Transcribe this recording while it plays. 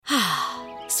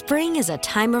Spring is a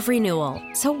time of renewal,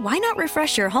 so why not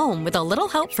refresh your home with a little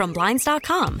help from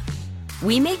Blinds.com?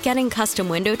 We make getting custom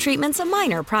window treatments a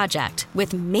minor project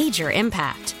with major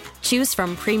impact. Choose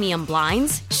from premium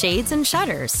blinds, shades, and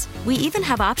shutters. We even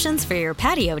have options for your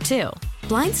patio, too.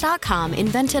 Blinds.com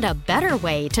invented a better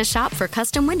way to shop for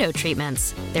custom window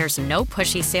treatments. There's no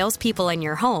pushy salespeople in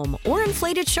your home or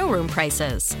inflated showroom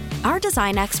prices. Our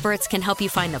design experts can help you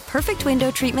find the perfect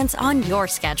window treatments on your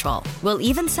schedule. We'll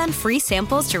even send free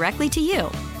samples directly to you.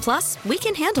 Plus, we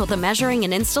can handle the measuring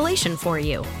and installation for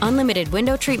you. Unlimited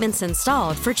window treatments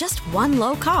installed for just one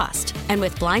low cost. And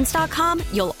with Blinds.com,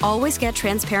 you'll always get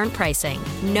transparent pricing.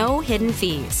 No hidden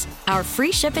fees. Our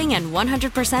free shipping and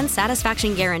 100%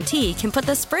 satisfaction guarantee can put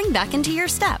the spring back into your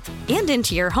step and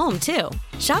into your home, too.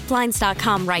 Shop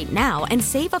Blinds.com right now and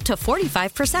save up to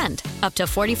 45%. Up to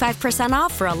 45%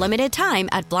 off for a limited time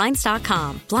at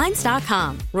Blinds.com.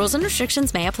 Blinds.com. Rules and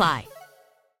restrictions may apply.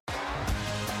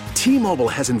 T-Mobile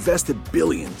has invested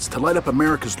billions to light up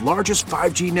America's largest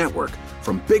 5G network,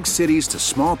 from big cities to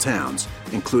small towns,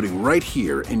 including right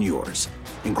here in yours.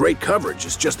 And great coverage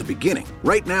is just the beginning.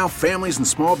 Right now, families and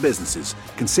small businesses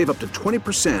can save up to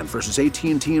 20% versus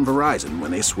AT&T and Verizon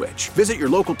when they switch. Visit your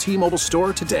local T-Mobile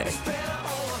store today.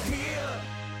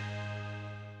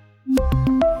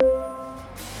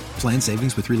 Plan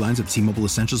savings with 3 lines of T-Mobile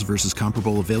Essentials versus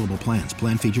comparable available plans.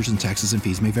 Plan features and taxes and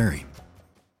fees may vary.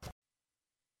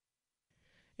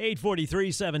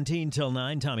 8:43, 17 till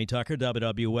 9. Tommy Tucker,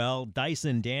 WWL.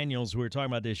 Dyson Daniels, we were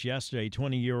talking about this yesterday,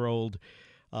 20-year-old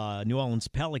New Orleans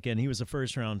Pelican. He was a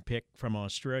first-round pick from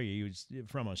Australia. He was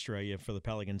from Australia for the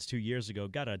Pelicans 2 years ago.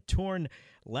 Got a torn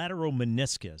lateral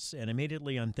meniscus. And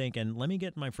immediately I'm thinking, let me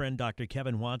get my friend Dr.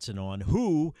 Kevin Watson on,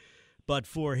 who, but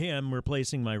for him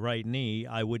replacing my right knee,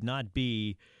 I would not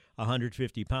be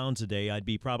 150 pounds a day. I'd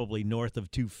be probably north of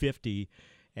 250.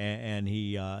 And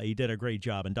he did a great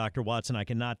job. And Dr. Watson, I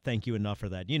cannot thank you enough for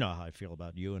that. You know how I feel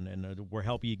about you and the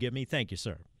help you give me. Thank you,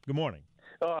 sir. Good morning.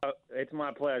 Oh, it's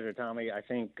my pleasure, Tommy. I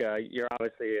think you're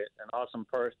obviously an awesome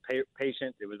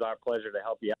patient. It was our pleasure to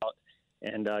help you out.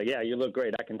 And, yeah, you look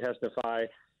great. I can testify,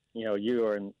 you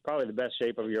are in probably the best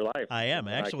shape of your life. I am,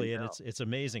 actually, and it's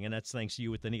amazing, and that's thanks to you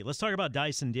with the knee. Let's talk about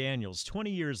Dyson Daniels,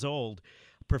 20 years old,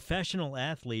 professional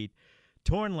athlete.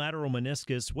 Torn lateral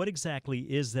meniscus, what exactly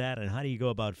is that, and how do you go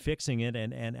about fixing it?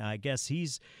 And I guess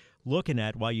he's looking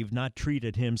at, while you've not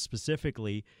treated him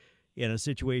specifically, in a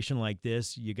situation like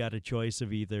this, you got a choice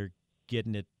of either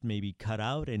getting it maybe cut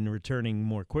out and returning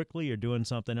more quickly or doing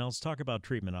something else. Talk about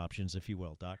treatment options, if you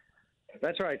will, Doc.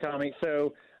 That's right, Tommy.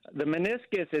 So the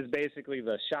meniscus is basically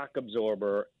the shock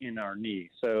absorber in our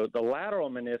knee. So the lateral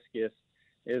meniscus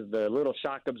is the little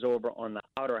shock absorber on the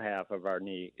outer half of our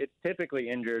knee. It's typically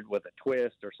injured with a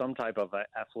twist or some type of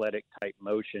athletic type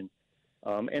motion.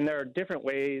 And there are different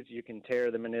ways you can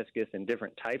tear the meniscus and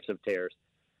different types of tears.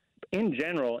 In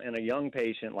general, in a young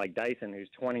patient like Dyson, who's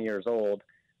 20 years old,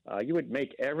 you would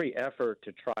make every effort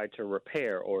to try to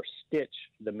repair or stitch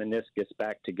the meniscus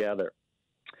back together.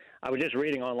 I was just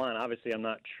reading online. Obviously, I'm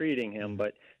not treating him,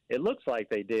 but it looks like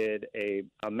they did a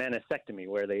meniscectomy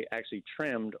where they actually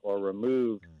trimmed or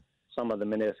removed some of the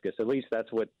meniscus. At least that's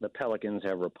what the Pelicans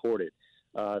have reported.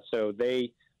 So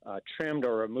they trimmed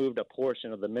or removed a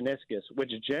portion of the meniscus,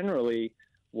 which generally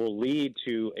will lead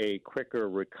to a quicker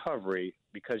recovery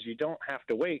because you don't have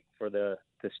to wait for the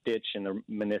stitch and the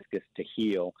meniscus to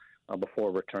heal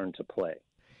before return to play.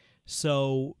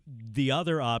 So the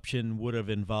other option would have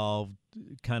involved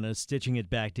kind of stitching it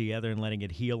back together and letting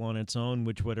it heal on its own,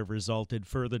 which would have resulted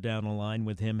further down the line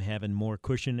with him having more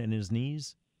cushion in his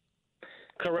knees?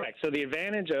 Correct. So the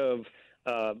advantage of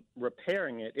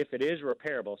repairing it, if it is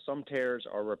repairable, some tears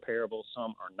are repairable,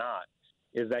 some are not,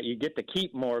 is that you get to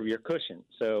keep more of your cushion.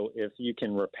 So if you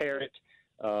can repair it,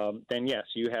 then yes,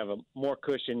 you have a more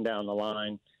cushion down the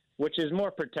line, which is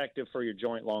more protective for your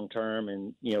joint long term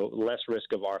and, less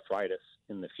risk of arthritis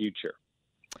in the future.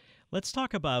 Let's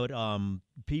talk about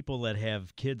people that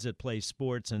have kids that play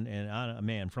sports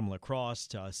and from lacrosse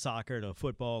to soccer to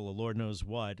football or Lord knows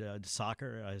what.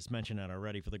 Soccer, I mentioned that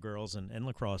already for the girls, and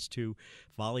lacrosse too,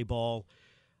 volleyball.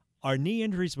 Are knee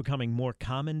injuries becoming more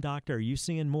common, Doctor? Are you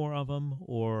seeing more of them,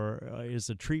 or is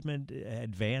the treatment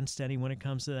advanced any when it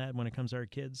comes to that, when it comes to our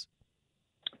kids?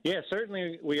 Yeah,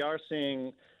 certainly we are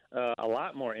seeing a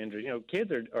lot more injuries.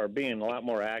 Kids are being a lot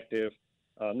more active.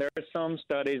 There are some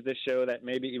studies that show that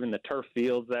maybe even the turf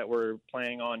fields that we're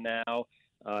playing on now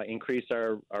increase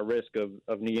our risk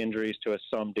of knee injuries to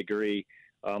some degree.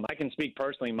 I can speak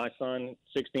personally. My son,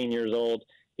 16 years old,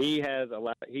 he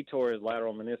tore his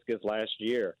lateral meniscus last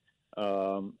year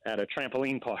at a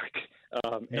trampoline park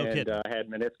No kidding. Had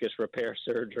meniscus repair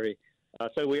surgery.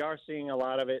 So we are seeing a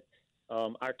lot of it.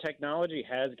 Our technology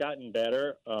has gotten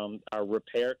better. Our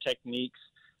repair techniques,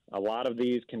 a lot of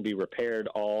these can be repaired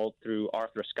all through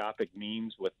arthroscopic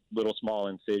means with little small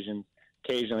incisions.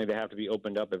 Occasionally they have to be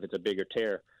opened up if it's a bigger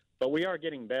tear. But we are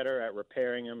getting better at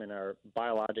repairing them, and our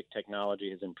biologic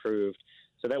technology has improved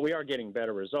so that we are getting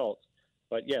better results.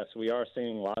 But yes, we are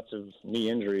seeing lots of knee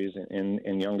injuries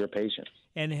in younger patients.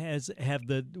 And have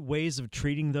the ways of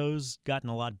treating those gotten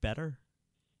a lot better?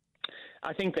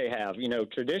 I think they have.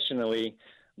 Traditionally,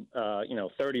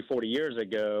 30, 40 years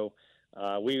ago,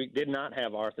 we did not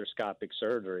have arthroscopic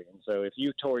surgery. And so if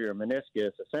you tore your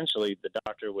meniscus, essentially the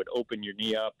doctor would open your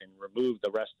knee up and remove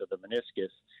the rest of the meniscus.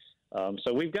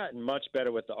 So we've gotten much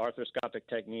better with the arthroscopic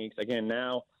techniques. Again,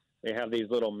 now they have these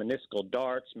little meniscal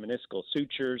darts, meniscal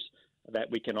sutures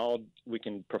that we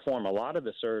can perform a lot of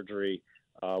the surgery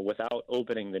without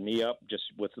opening the knee up, just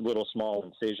with little small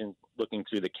incisions looking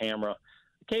through the camera.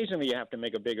 Occasionally, you have to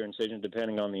make a bigger incision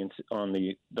depending on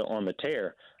the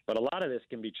tear, but a lot of this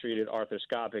can be treated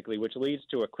arthroscopically, which leads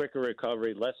to a quicker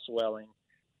recovery, less swelling,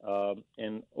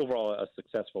 and overall a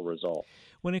successful result.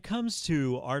 When it comes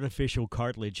to artificial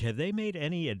cartilage, have they made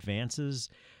any advances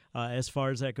as far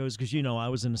as that goes? Because, I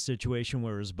was in a situation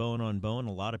where it was bone on bone.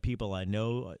 A lot of people I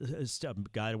know, a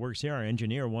guy that works here, our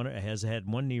engineer, has had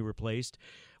one knee replaced,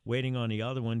 waiting on the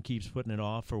other one, keeps putting it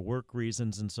off for work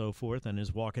reasons and so forth, and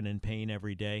is walking in pain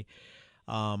every day.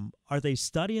 Are they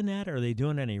studying that? Are they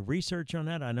doing any research on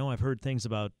that? I know I've heard things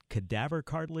about cadaver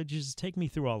cartilages. Take me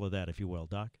through all of that, if you will,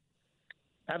 Doc.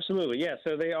 Absolutely, yeah.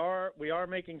 So we are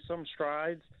making some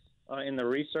strides in the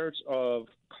research of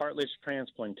cartilage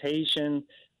transplantation,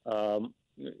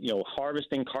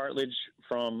 harvesting cartilage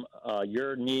from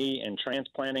your knee and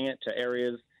transplanting it to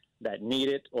areas that need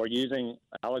it, or using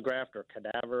allograft or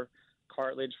cadaver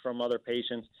cartilage from other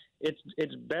patients.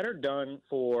 It's better done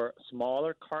for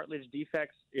smaller cartilage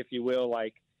defects, if you will,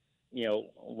 like,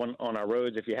 when on our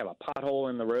roads, if you have a pothole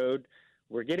in the road,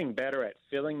 we're getting better at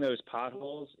filling those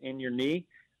potholes in your knee.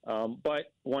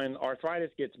 But when arthritis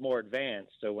gets more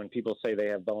advanced, so when people say they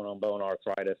have bone-on-bone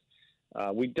arthritis,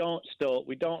 we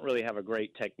don't really have a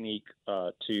great technique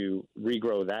to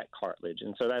regrow that cartilage.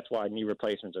 And so that's why knee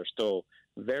replacements are still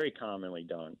very commonly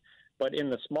done. But in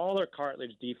the smaller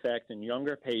cartilage defects in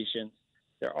younger patients,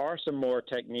 there are some more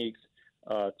techniques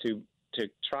to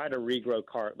try to regrow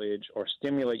cartilage or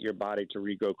stimulate your body to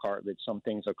regrow cartilage. Some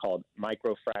things are called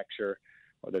microfracture,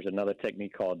 or there's another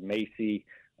technique called MACI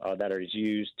that is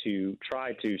used to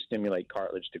try to stimulate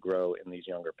cartilage to grow in these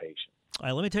younger patients. All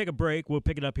right, let me take a break. We'll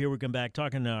pick it up here. We'll come back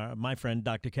talking to my friend,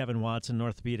 Dr. Kevin Watson,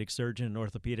 orthopedic surgeon and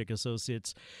Orthopedic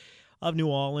Associates of New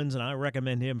Orleans, and I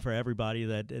recommend him for everybody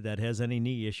that has any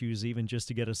knee issues, even just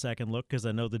to get a second look, because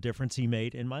I know the difference he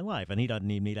made in my life, and he doesn't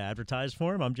need me to advertise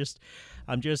for him. I'm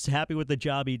just happy with the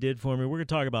job he did for me. We're going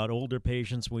to talk about older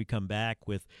patients when we come back,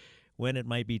 with when it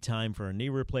might be time for a knee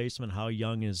replacement, how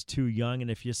young is too young, and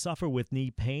if you suffer with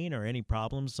knee pain or any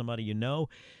problems, somebody you know,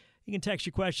 you can text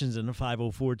your questions in the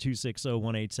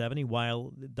 504-260-1870.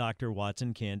 While Dr.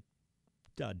 Watson can't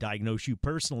diagnose you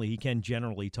personally, he can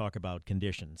generally talk about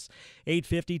conditions.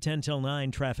 8:50, 10 till 9,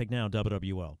 traffic now,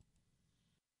 WWL.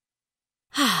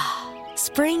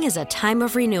 Spring is a time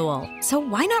of renewal, so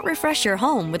why not refresh your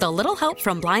home with a little help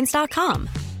from Blinds.com?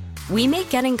 We make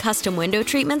getting custom window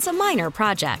treatments a minor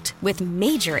project with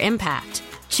major impact.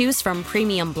 Choose from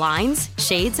premium blinds,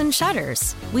 shades, and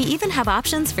shutters. We even have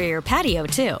options for your patio,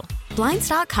 too.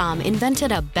 Blinds.com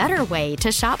invented a better way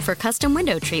to shop for custom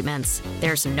window treatments.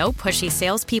 There's no pushy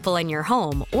salespeople in your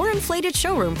home or inflated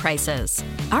showroom prices.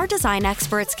 Our design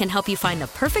experts can help you find the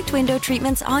perfect window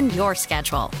treatments on your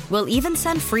schedule. We'll even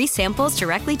send free samples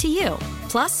directly to you.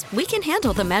 Plus, we can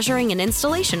handle the measuring and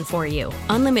installation for you.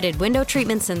 Unlimited window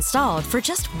treatments installed for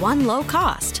just one low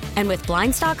cost. And with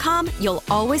Blinds.com, you'll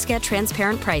always get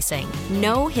transparent pricing.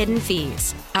 No hidden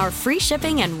fees. Our free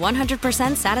shipping and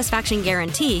 100% satisfaction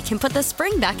guarantee can put the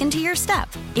spring back into your step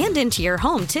and into your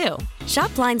home, too.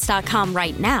 Shop Blinds.com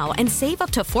right now and save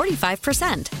up to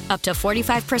 45%. Up to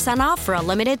 45% off for a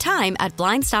limited time at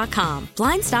Blinds.com.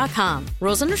 Blinds.com.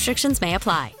 Rules and restrictions may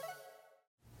apply.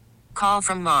 Call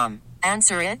from mom.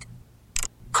 Answer it.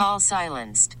 Call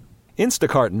silenced.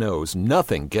 Instacart knows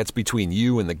nothing gets between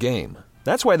you and the game.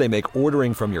 That's why they make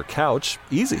ordering from your couch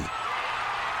easy.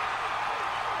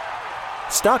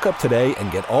 Stock up today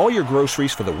and get all your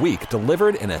groceries for the week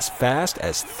delivered in as fast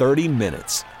as 30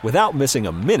 minutes without missing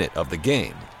a minute of the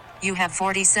game. You have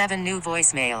 47 new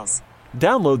voicemails.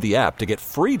 Download the app to get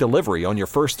free delivery on your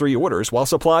first 3 orders while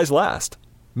supplies last.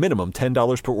 Minimum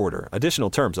 $10 per order. Additional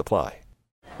terms apply.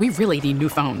 We really need new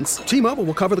phones. T-Mobile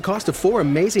will cover the cost of 4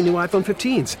 amazing new iPhone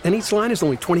 15s, and each line is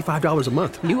only $25 a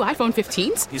month. New iPhone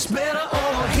 15s? It's better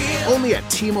over here. Only at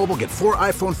T-Mobile, get 4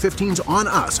 iPhone 15s on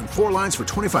us and 4 lines for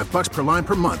 $25 per line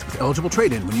per month with eligible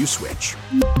trade-in when you switch.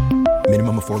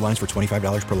 Minimum of 4 lines for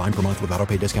 $25 per line per month with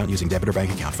autopay discount using debit or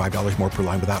bank account. $5 more per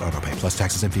line without autopay, plus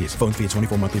taxes and fees. Phone fee at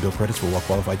 24 monthly bill credits for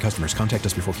well-qualified customers. Contact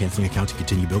us before canceling account to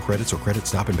continue bill credits or credit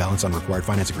stop and balance on required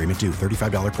finance agreement due.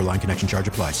 $35 per line connection charge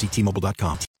applies. See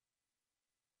T-Mobile.com.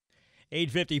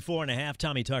 8:54 and a half,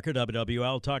 Tommy Tucker,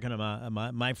 WWL, talking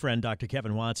to my friend, Dr.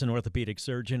 Kevin Watson, orthopedic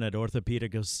surgeon at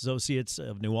Orthopedic Associates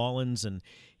of New Orleans, and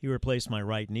he replaced my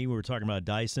right knee. We were talking about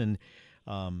Dyson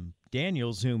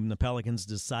Daniels, whom the Pelicans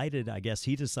decided, I guess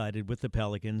he decided with the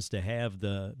Pelicans to have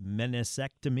the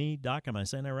meniscectomy. Doc, am I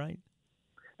saying that right?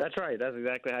 That's right. That's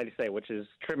exactly how you say it, which is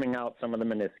trimming out some of the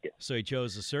meniscus. So he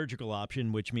chose a surgical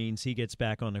option, which means he gets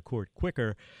back on the court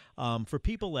quicker. For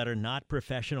people that are not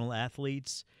professional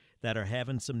athletes that are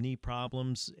having some knee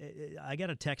problems, I got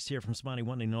a text here from somebody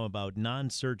wanting to know about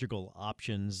non-surgical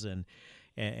options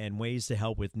and ways to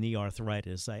help with knee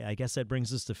arthritis. I guess that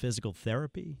brings us to physical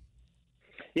therapy.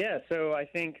 Yeah, so I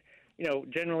think,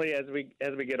 generally as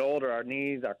we get older, our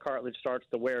knees, our cartilage starts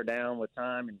to wear down with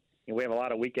time, and we have a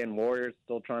lot of weekend warriors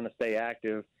still trying to stay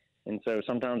active, and so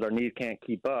sometimes our knees can't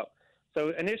keep up.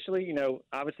 So initially,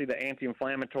 obviously the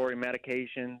anti-inflammatory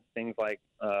medications, things like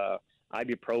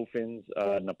ibuprofens,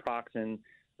 naproxen,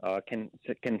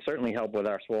 can certainly help with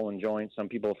our swollen joints. Some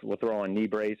people will throw on knee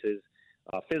braces.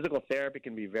 Physical therapy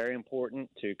can be very important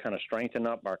to kind of strengthen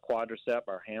up our quadricep,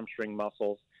 our hamstring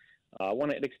muscles.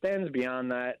 When it extends beyond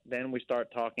that, then we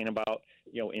start talking about,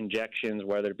 injections,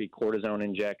 whether it be cortisone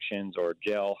injections or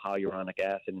gel hyaluronic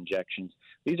acid injections.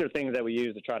 These are things that we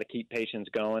use to try to keep patients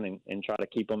going and try to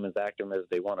keep them as active as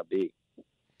they want to be.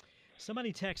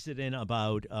 Somebody texted in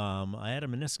about, I had a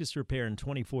meniscus repair in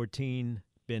 2014,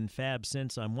 been fab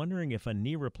since. I'm wondering if a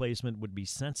knee replacement would be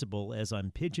sensible as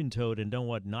I'm pigeon-toed and don't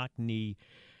want knock knee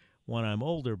when I'm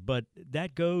older. But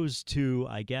that goes to,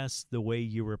 I guess, the way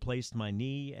you replaced my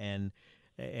knee and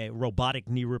a robotic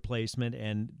knee replacement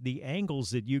and the angles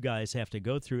that you guys have to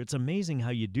go through. It's amazing how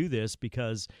you do this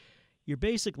because you're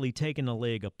basically taking a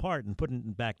leg apart and putting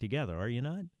it back together, are you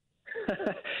not?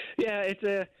 Yeah, it's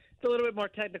a little bit more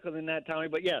technical than that, Tommy,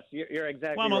 but yes, you're exactly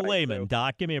right. Well, I'm a layman,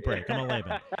 Doc. Give me a break. I'm a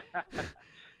layman.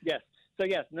 Yes. So,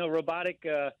 yes, no, robotic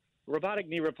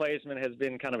knee replacement has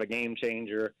been kind of a game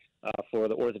changer for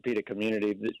the orthopedic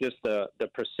community. Just the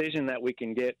precision that we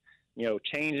can get,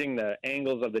 changing the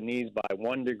angles of the knees by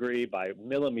 1 degree, by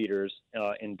millimeters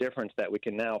in difference that we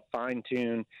can now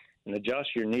fine-tune and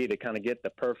adjust your knee to kind of get the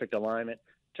perfect alignment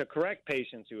to correct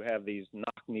patients who have these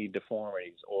knock-knee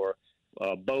deformities or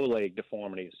bow leg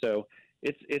deformities. So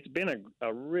it's been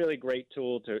a really great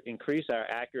tool to increase our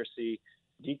accuracy,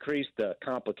 decrease the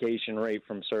complication rate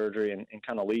from surgery, and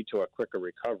kind of lead to a quicker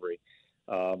recovery.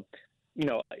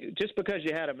 Just because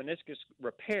you had a meniscus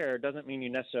repair doesn't mean you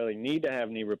necessarily need to have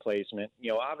knee replacement.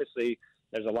 Obviously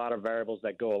there's a lot of variables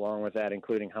that go along with that,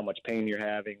 including how much pain you're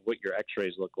having, what your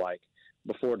x-rays look like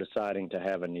before deciding to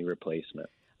have a knee replacement.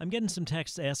 I'm getting some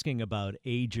texts asking about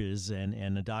ages,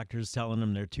 and the doctor's telling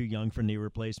them they're too young for knee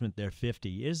replacement. They're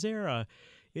 50.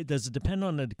 Does it depend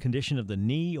on the condition of the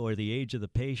knee or the age of the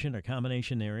patient or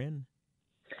combination they're in?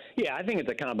 Yeah, I think it's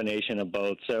a combination of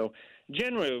both. So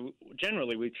generally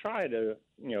we try to,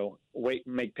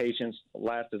 make patients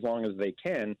last as long as they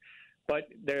can, but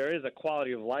there is a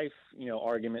quality of life,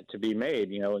 argument to be made.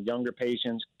 Younger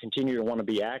patients continue to want to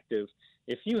be active.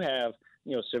 If you have,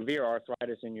 severe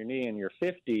arthritis in your knee and you're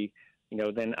 50,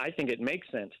 then I think it makes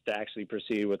sense to actually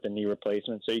proceed with the knee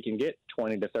replacement so you can get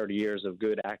 20 to 30 years of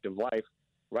good active life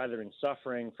rather than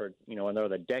suffering for,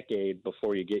 another decade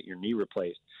before you get your knee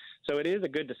replaced. So it is a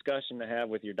good discussion to have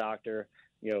with your doctor.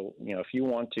 If you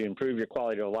want to improve your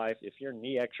quality of life, if your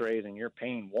knee x-rays and your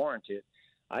pain warrant it,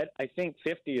 I think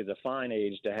 50 is a fine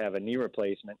age to have a knee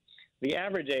replacement. The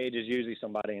average age is usually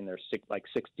somebody in their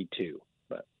 62.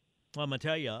 Well, I'm going to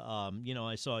tell you,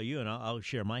 I saw you, and I'll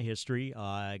share my history.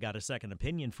 I got a second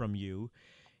opinion from you,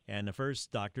 and the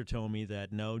first doctor told me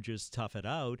that, no, just tough it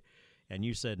out. And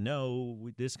you said, no,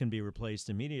 this can be replaced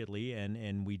immediately,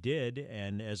 and we did.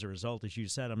 And as a result, as you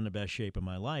said, I'm in the best shape of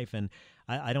my life. And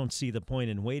I don't see the point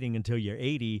in waiting until you're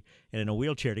 80 and in a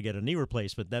wheelchair to get a knee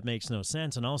replacement. That makes no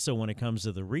sense. And also, when it comes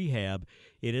to the rehab,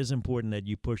 it is important that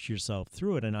you push yourself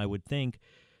through it. And I would think,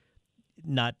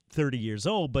 not 30 years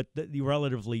old, but the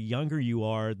relatively younger you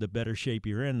are, the better shape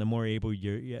you're in, the more able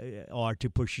you are to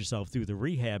push yourself through the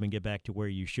rehab and get back to where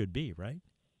you should be, right?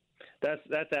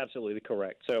 That's absolutely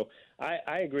correct. So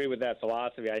I agree with that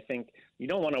philosophy. I think you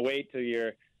don't want to wait till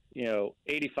you're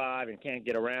 85 and can't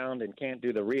get around and can't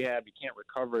do the rehab, you can't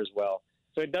recover as well.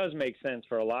 So it does make sense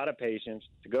for a lot of patients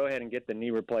to go ahead and get the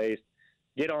knee replaced,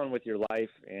 get on with your life,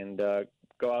 and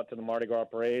go out to the Mardi Gras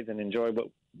parades and enjoy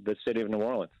the city of New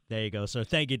Orleans. There you go. So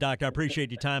thank you, Doctor. I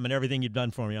appreciate your time and everything you've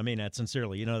done for me. I mean that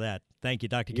sincerely. You know that. Thank you,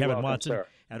 Dr. You're Kevin welcome, Watson sir.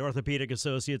 at Orthopedic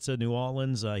Associates of New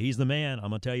Orleans. He's the man. I'm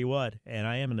going to tell you what, and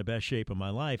I am in the best shape of my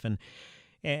life.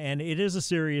 And it is a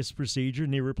serious procedure,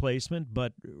 knee replacement,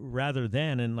 but rather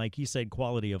than, and like he said,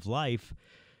 quality of life,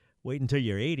 wait until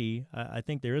you're 80. I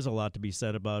think there is a lot to be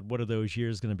said about what are those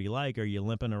years going to be like. Are you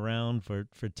limping around for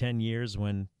 10 years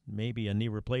when maybe a knee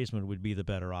replacement would be the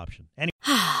better option?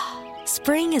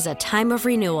 Spring is a time of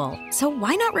renewal, so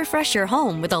why not refresh your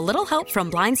home with a little help from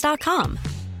Blinds.com?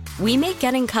 We make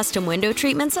getting custom window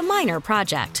treatments a minor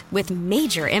project with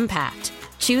major impact.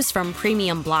 Choose from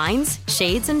premium blinds,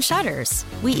 shades, and shutters.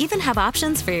 We even have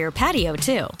options for your patio,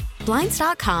 too.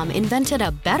 Blinds.com invented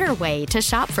a better way to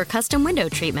shop for custom window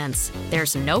treatments.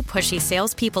 There's no pushy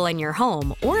salespeople in your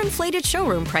home or inflated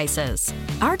showroom prices.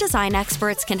 Our design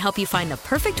experts can help you find the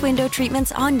perfect window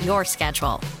treatments on your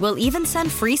schedule. We'll even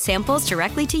send free samples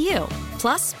directly to you.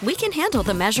 Plus, we can handle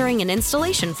the measuring and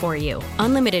installation for you.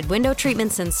 Unlimited window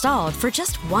treatments installed for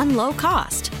just one low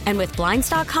cost. And with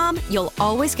Blinds.com, you'll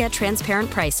always get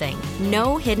transparent pricing.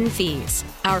 No hidden fees.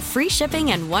 Our free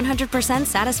shipping and 100%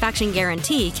 satisfaction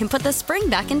guarantee can put the spring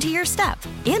back into your step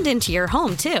and into your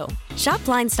home, too. Shop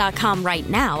Blinds.com right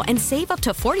now and save up to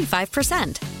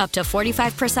 45%. Up to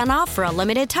 45% off for a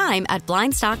limited time at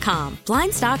Blinds.com.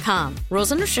 Blinds.com.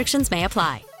 Rules and restrictions may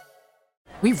apply.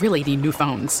 We really need new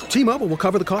phones. T-Mobile will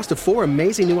cover the cost of 4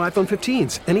 amazing new iPhone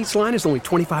 15s, and each line is only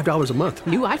 $25 a month.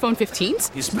 New iPhone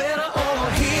 15s? It's better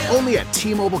over here. Only at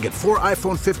T-Mobile, get 4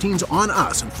 iPhone 15s on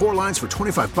us and 4 lines for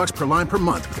 $25 per line per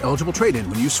month with eligible trade-in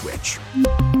when you switch.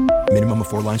 Minimum of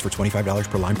 4 lines for $25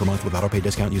 per line per month with autopay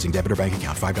discount using debit or bank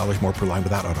account. $5 more per line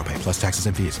without autopay, plus taxes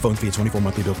and fees. Phone fee at 24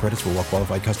 monthly bill credits for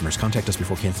well-qualified customers. Contact us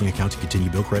before canceling account to continue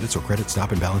bill credits or credit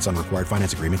stop and balance on required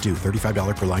finance agreement due.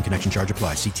 $35 per line connection charge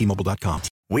applies. See T-Mobile.com.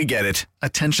 We get it.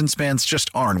 Attention spans just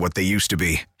aren't what they used to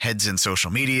be. Heads in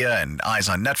social media and eyes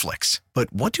on Netflix.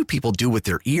 But what do people do with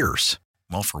their ears?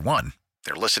 Well, for one,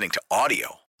 they're listening to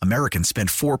audio. Americans spend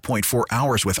 4.4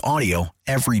 hours with audio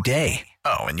every day.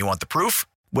 Oh, and you want the proof?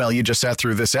 Well, you just sat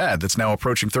through this ad that's now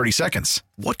approaching 30 seconds.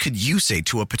 What could you say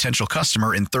to a potential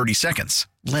customer in 30 seconds?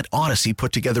 Let Odyssey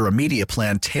put together a media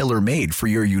plan tailor-made for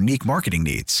your unique marketing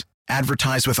needs.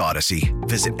 Advertise with Odyssey.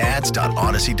 Visit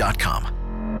ads.odyssey.com.